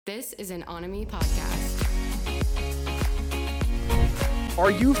This is an Onomy podcast.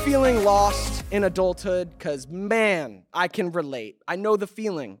 Are you feeling lost in adulthood? Because, man, I can relate. I know the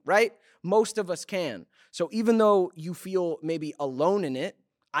feeling, right? Most of us can. So even though you feel maybe alone in it,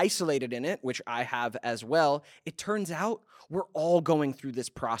 isolated in it, which I have as well, it turns out we're all going through this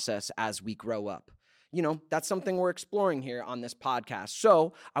process as we grow up. You know, that's something we're exploring here on this podcast.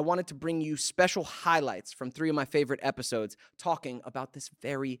 So I wanted to bring you special highlights from 3 of my favorite episodes talking about this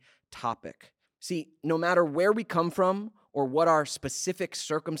very topic. See, no matter where we come from or what our specific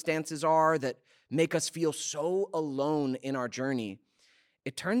circumstances are that make us feel so alone in our journey,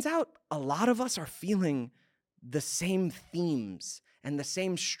 it turns out a lot of us are feeling the same themes and the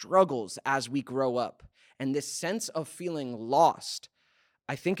same struggles as we grow up. And this sense of feeling lost,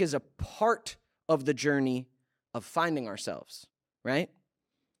 I think, is a part of the journey of finding ourselves, right?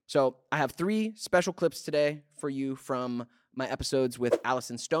 So I have 3 special clips today for you from my episodes with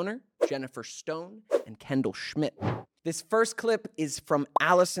Alyson Stoner, Jennifer Stone, and Kendall Schmidt. This first clip is from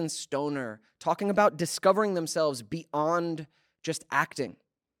Alyson Stoner talking about discovering themselves beyond just acting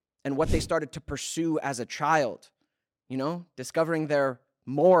and what they started to pursue as a child. You know, discovering they're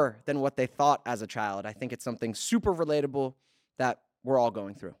more than what they thought as a child. I think it's something super relatable that we're all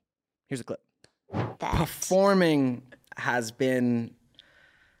going through. Here's a clip. Performing has been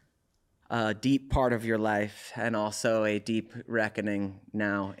a deep part of your life and also a deep reckoning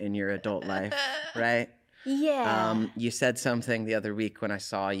now in your adult life, right? Yeah. You said something the other week when I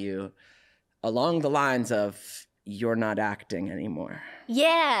saw you along the lines of, you're not acting anymore.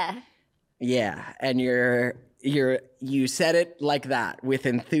 Yeah. Yeah, and you said it like that with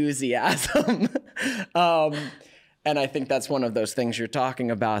enthusiasm. And I think that's one of those things you're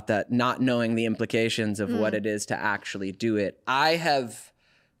talking about, that not knowing the implications of what it is to actually do it. I have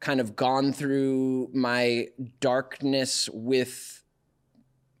kind of gone through my darkness with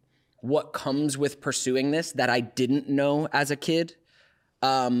what comes with pursuing this that I didn't know as a kid.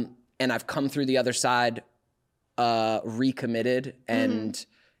 And I've come through the other side recommitted and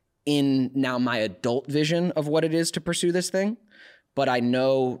in now my adult vision of what it is to pursue this thing. But I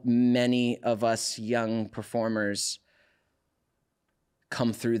know many of us young performers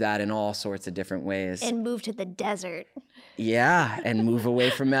come through that in all sorts of different ways. And move to the desert. Yeah, and move away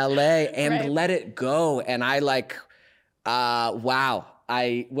from LA and Right. let it go. And I wow.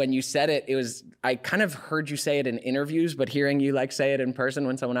 When you said it, I kind of heard you say it in interviews, but hearing you say it in person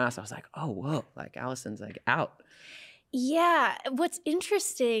when someone asked, I was like, oh, whoa, Alyson's out. Yeah. What's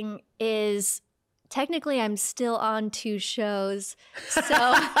interesting is technically I'm still on 2 shows. So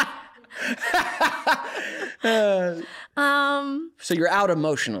So you're out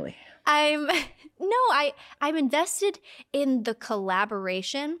emotionally. I'm invested in the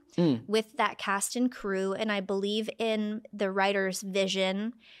collaboration with that cast and crew, and I believe in the writer's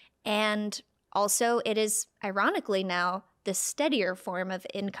vision. And also it is ironically now the steadier form of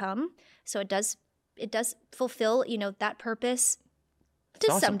income. So it does fulfill, that purpose to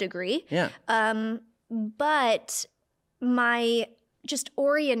That's awesome. some degree. Yeah. But my just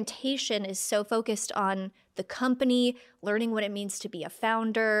orientation is so focused on the company, learning what it means to be a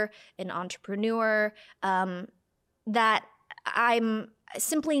founder, an entrepreneur, that I'm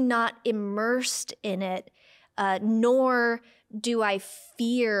simply not immersed in it, nor do I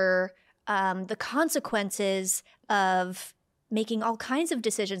fear the consequences of making all kinds of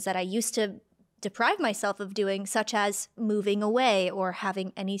decisions that I used to deprive myself of doing, such as moving away or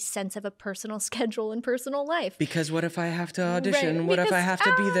having any sense of a personal schedule and personal life. Because what if I have to audition? Right, What if I because- have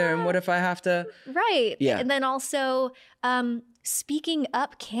to be there? And what if I have to... Right. Yeah. And then also speaking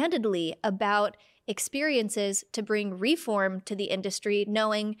up candidly about experiences to bring reform to the industry,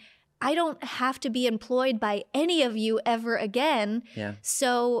 knowing I don't have to be employed by any of you ever again. Yeah.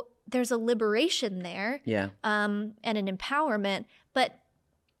 So there's a liberation there. Yeah. And an empowerment. But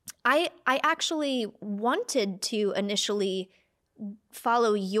I actually wanted to initially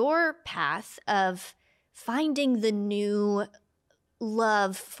follow your path of finding the new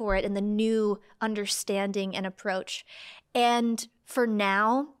love for it and the new understanding and approach. And for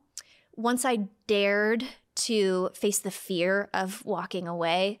now, once I dared to face the fear of walking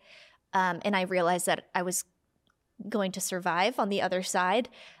away, and I realized that I was going to survive on the other side,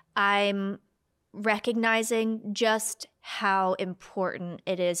 I'm recognizing just how important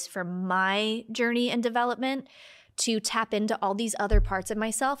it is for my journey and development to tap into all these other parts of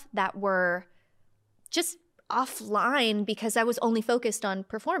myself that were just offline because I was only focused on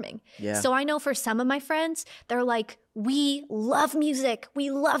performing. Yeah. So I know for some of my friends, they're like, we love music,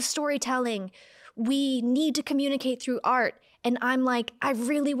 we love storytelling, we need to communicate through art. And I'm like, I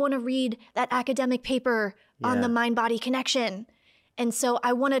really want to read that academic paper on the mind-body connection. And so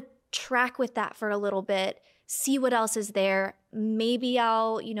I want to track with that for a little bit, see what else is there. Maybe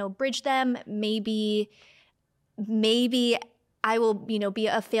I'll, bridge them. Maybe I will, be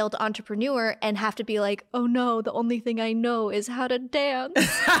a failed entrepreneur and have to be like, oh no, the only thing I know is how to dance.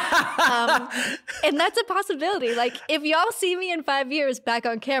 And that's a possibility. Like, if y'all see me in 5 years back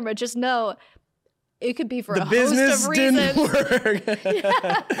on camera, just know it could be for a host of reasons. Didn't work.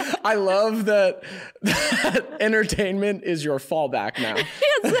 Yeah. I love that entertainment is your fallback now. Yes.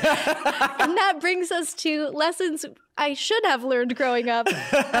 And that brings us to lessons I should have learned growing up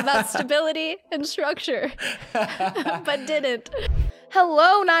about stability and structure, but didn't.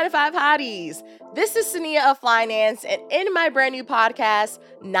 Hello, 9 to 5 hotties. This is Sania of Finance, and in my brand new podcast,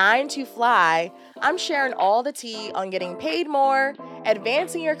 9 to Fly, I'm sharing all the tea on getting paid more,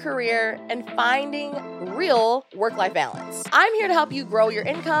 advancing your career, and finding real work-life balance. I'm here to help you grow your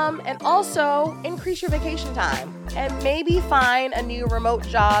income and also increase your vacation time, and maybe find a new remote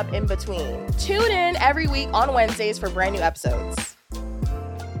job in between. Tune in every week on Wednesdays for brand new episodes.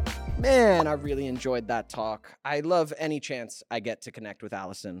 Man, I really enjoyed that talk. I love any chance I get to connect with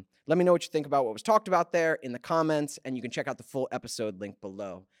Alyson. Let me know what you think about what was talked about there in the comments, and you can check out the full episode link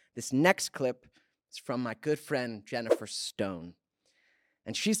below. This next clip is from my good friend, Jennifer Stone.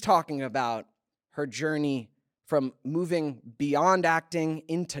 And she's talking about her journey from moving beyond acting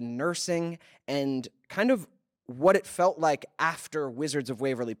into nursing and kind of what it felt like after Wizards of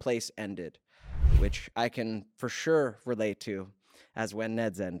Waverly Place ended, which I can for sure relate to as when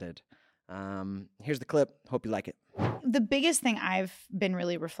Ned's ended. Here's the clip. Hope you like it. The biggest thing I've been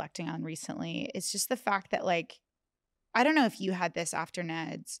really reflecting on recently is just the fact that, like, I don't know if you had this after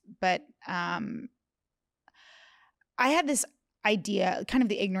Ned's, but I had this idea, kind of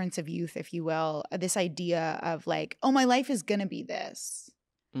the ignorance of youth, if you will, this idea of like, oh, my life is going to be this.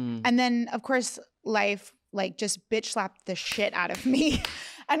 And then, of course, life like just bitch slapped the shit out of me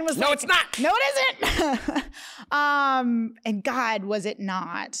and was No, it's not. No, it isn't. And God, was it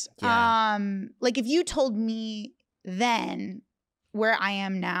not? Yeah. Like if you told me then where I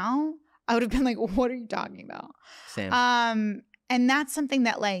am now, I would have been like, what are you talking about? Same. And that's something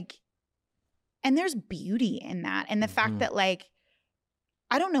that like, and there's beauty in that. And the fact that like,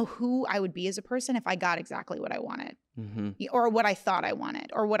 I don't know who I would be as a person if I got exactly what I wanted or what I thought I wanted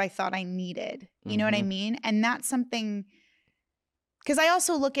or what I thought I needed. You know what I mean? And that's something, because I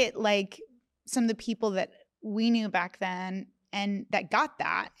also look at like some of the people that we knew back then and that got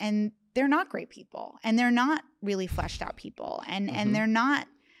that, and they're not great people and they're not really fleshed out people and they're not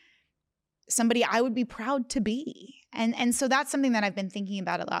somebody I would be proud to be. And so that's something that I've been thinking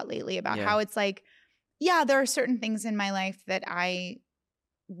about a lot lately about how it's like, yeah, there are certain things in my life that I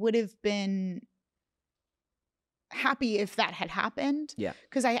would have been happy if that had happened. Yeah.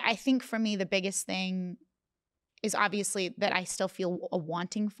 Because I think for me, the biggest thing is obviously that I still feel a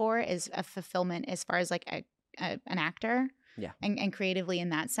wanting for is a fulfillment as far as like an actor. Yeah. And creatively in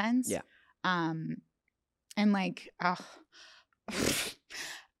that sense. Yeah. And like,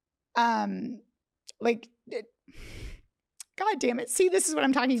 like, God damn it. See, this is what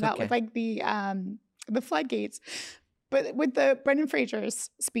I'm talking about with like the floodgates. But with the Brendan Fraser's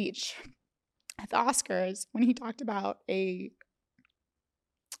speech at the Oscars, when he talked about a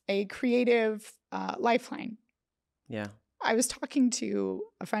creative lifeline. Yeah. I was talking to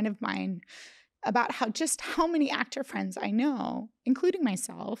a friend of mine about how many actor friends I know, including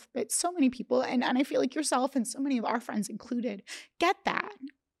myself, but so many people, and I feel like yourself and so many of our friends included, get that.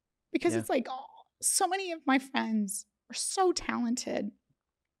 Because it's like, so many of my friends are so talented.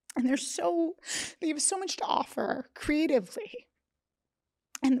 And they have so much to offer creatively.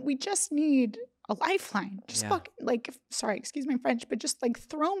 And we just need a lifeline. Just like, sorry, excuse my French, but just like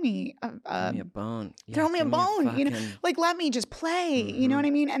throw me a bone. Yeah, throw me a bone, you know, like let me just play, you know what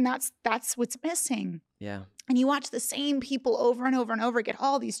I mean? And that's what's missing. Yeah. And you watch the same people over and over and over get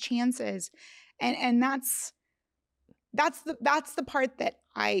all these chances. And that's the part that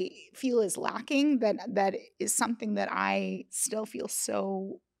I feel is lacking, that is something that I still feel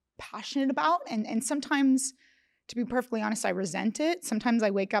so passionate about. And sometimes, to be perfectly honest, I resent it. Sometimes I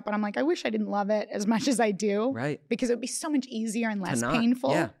wake up and I'm like, I wish I didn't love it as much as I do. Right. Because it would be so much easier and less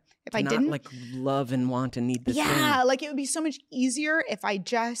painful if I didn't. Like love and want and need this thing. Yeah, like it would be so much easier if I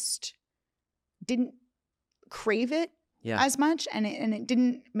just didn't crave it as much and it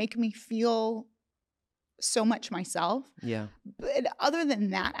didn't make me feel so much myself. Yeah. But other than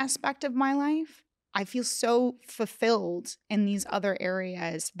that aspect of my life, I feel so fulfilled in these other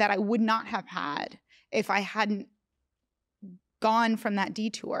areas that I would not have had if I hadn't gone from that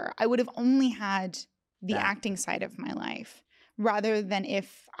detour. I would have only had the acting side of my life rather than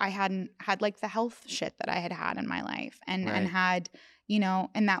if I hadn't had like the health shit that I had in my life and had, you know,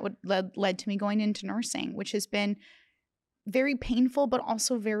 and that would led to me going into nursing, which has been very painful, but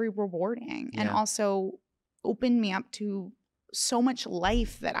also very rewarding and also opened me up to so much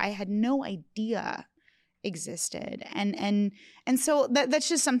life that I had no idea existed. And so that's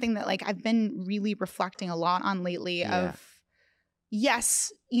just something that like I've been really reflecting a lot on lately of,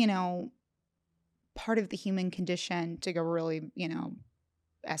 yes, you know, part of the human condition, to go really, you know,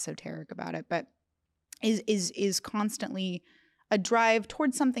 esoteric about it, but is constantly a drive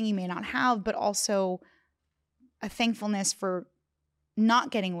towards something you may not have, but also a thankfulness for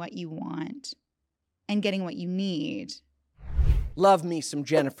not getting what you want and getting what you need. Love me some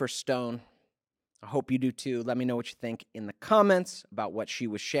Jennifer Stone. I hope you do too. Let me know what you think in the comments about what she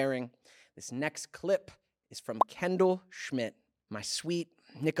was sharing. This next clip is from Kendall Schmidt, my sweet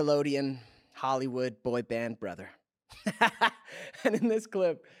Nickelodeon Hollywood boy band brother. And in this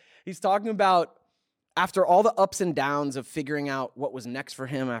clip, he's talking about after all the ups and downs of figuring out what was next for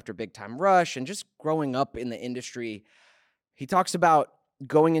him after Big Time Rush and just growing up in the industry, he talks about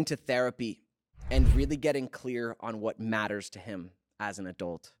going into therapy and really getting clear on what matters to him as an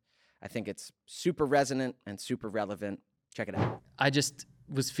adult. I think it's super resonant and super relevant. Check it out. I just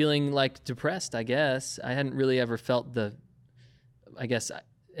was feeling like depressed, I guess. I hadn't really ever felt I guess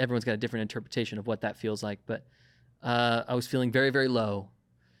everyone's got a different interpretation of what that feels like, but I was feeling very, very low.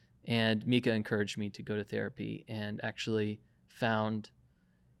 And Mika encouraged me to go to therapy and actually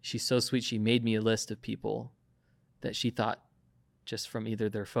she's so sweet, she made me a list of people that she thought just from either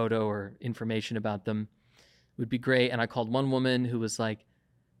their photo or information about them would be great. And I called one woman who was like,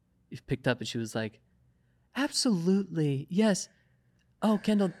 picked up and she was like, absolutely, yes. Oh,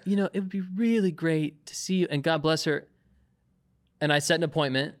 Kendall, you know, it would be really great to see you. And God bless her. And I set an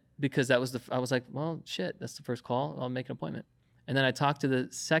appointment because I was like, well, shit, that's the first call. I'll make an appointment. And then I talked to the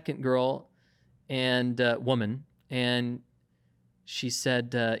second girl and woman, and she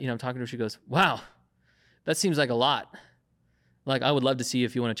said, you know, I'm talking to her. She goes, wow, that seems like a lot. Like, I would love to see you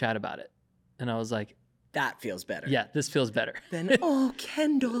if you want to chat about it. And I was like, that feels better. Yeah, this feels better. Then, oh,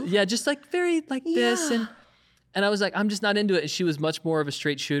 Kendall. Yeah, just like very like this. And I was like, I'm just not into it. And she was much more of a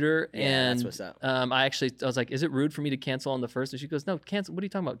straight shooter. Yeah, and that's what's up. I was like, is it rude for me to cancel on the first? And she goes, no, cancel. What are you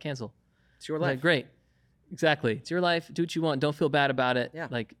talking about? Cancel. It's your I was life. like, great. Exactly. It's your life. Do what you want. Don't feel bad about it. Yeah.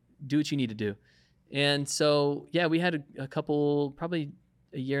 Like, do what you need to do. And so, yeah, we had a couple, probably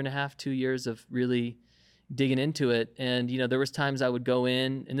a year and a half, 2 years of really digging into it. And, you know, there was times I would go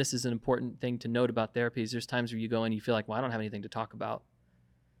in, and this is an important thing to note about therapy, is there's times where you go in, you feel like, well, I don't have anything to talk about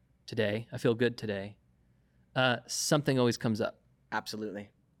today. I feel good today. Something always comes up. Absolutely.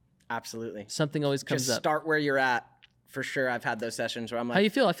 Something always comes Just up. start where you're at. For sure, I've had those sessions where I'm like, how you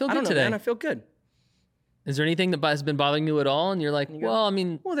feel? I feel good I don't know, today. man, I feel good. Is there anything that has been bothering you at all? And you're like, well, I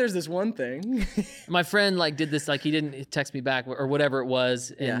mean, well, there's this one thing. my friend like did this, like he didn't text me back or whatever it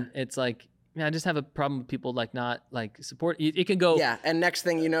was. And it's like, man, I just have a problem with people like not like support. It can go. Yeah. And next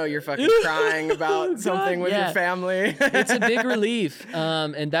thing you know, you're fucking crying about something with your family. It's a big relief.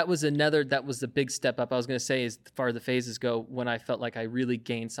 And that was the big step up. I was going to say, as far as the phases go, when I felt like I really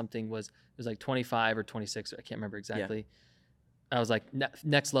gained something it was like 25 or 26. I can't remember exactly. Yeah. I was like,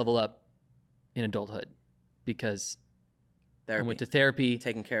 next level up in adulthood. Because I went to therapy.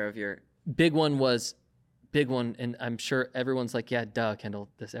 Taking care of your... Big one, and I'm sure everyone's like, yeah, duh, Kendall,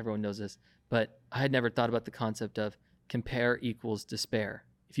 everyone knows this. But I had never thought about the concept of compare equals despair.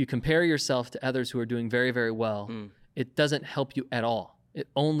 If you compare yourself to others who are doing very, very well, it doesn't help you at all. It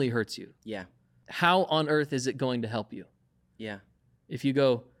only hurts you. Yeah. How on earth is it going to help you? Yeah. If you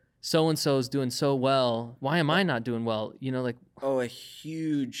go, so-and-so's doing so well, why am I not doing well? You know, like... Oh, a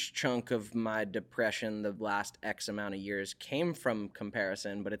huge chunk of my depression the last X amount of years came from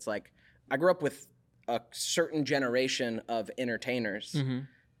comparison, but it's like I grew up with a certain generation of entertainers,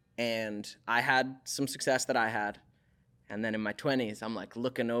 and I had some success that I had. And then in my 20s, I'm like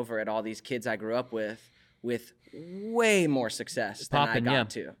looking over at all these kids I grew up with way more success than I got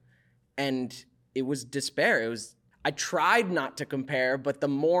to. And it was despair. I tried not to compare, but the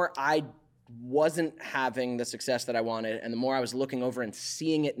more I wasn't having the success that I wanted, and the more I was looking over and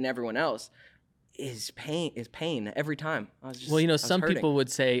seeing it in everyone else, is pain every time. Well, you know, some people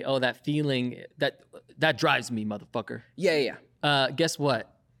would say, "Oh, that feeling that drives me, motherfucker." Yeah. Guess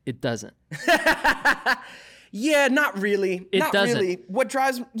what? It doesn't. Yeah, not really. It doesn't. Really. What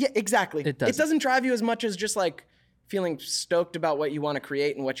drives? Yeah, exactly. It doesn't. It doesn't drive you as much as just like feeling stoked about what you want to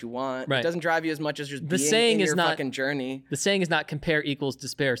create and what you want. Right. It doesn't drive you as much as just being in your fucking journey. The saying is not compare equals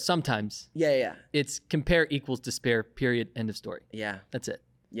despair. Sometimes. Yeah. It's compare equals despair, period, end of story. Yeah. That's it.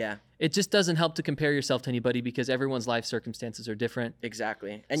 Yeah. It just doesn't help to compare yourself to anybody because everyone's life circumstances are different.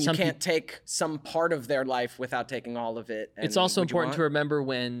 Exactly. And you can't take some part of their life without taking all of it. It's also important to remember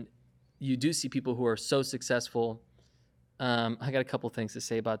when you do see people who are so successful. I got a couple things to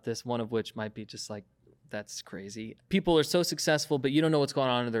say about this, one of which might be just like, that's crazy. People are so successful, but you don't know what's going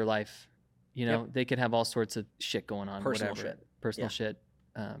on in their life. You know, they could have all sorts of shit going on. Personal whatever. shit. Personal shit.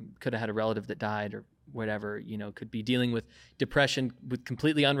 Could have had a relative that died or whatever, you know, could be dealing with depression with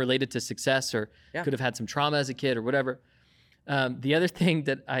completely unrelated to success, or could have had some trauma as a kid or whatever. The other thing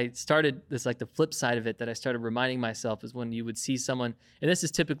that I started, this like the flip side of it that I started reminding myself is when you would see someone, and this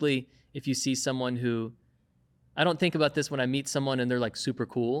is typically if you see someone who, I don't think about this when I meet someone and they're like super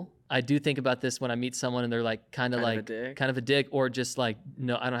cool. I do think about this when I meet someone and they're like kind of a dick, or just like,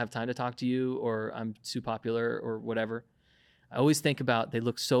 no, I don't have time to talk to you, or I'm too popular or whatever. I always think about, they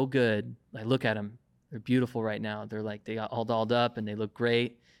look so good. I look at them. They're beautiful right now. They're like, they got all dolled up and they look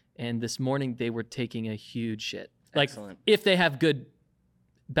great. And this morning they were taking a huge shit. Like, excellent. If they have good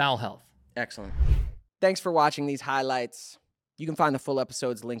bowel health. Excellent. Thanks for watching these highlights. You can find the full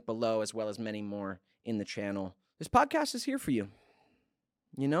episodes linked below, as well as many more in the channel. This podcast is here for you,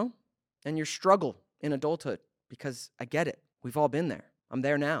 you know, and your struggle in adulthood, because I get it. We've all been there. I'm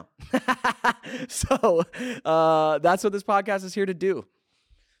there now. So that's what this podcast is here to do.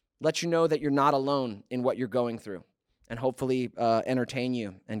 Let you know that you're not alone in what you're going through, and hopefully entertain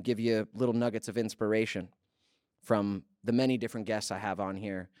you and give you little nuggets of inspiration from the many different guests I have on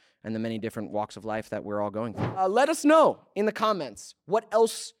here and the many different walks of life that we're all going through. Let us know in the comments what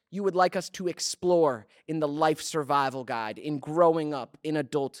else you would like us to explore in the life survival guide, in growing up, in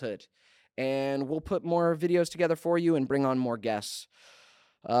adulthood. And we'll put more videos together for you and bring on more guests.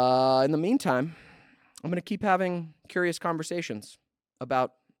 In the meantime, I'm going to keep having curious conversations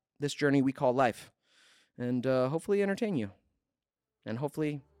about this journey we call life, and hopefully entertain you, and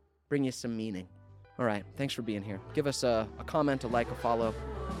hopefully bring you some meaning. All right, thanks for being here. Give us a comment, a like, a follow,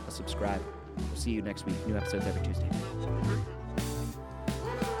 a subscribe. We'll see you next week. New episodes every Tuesday.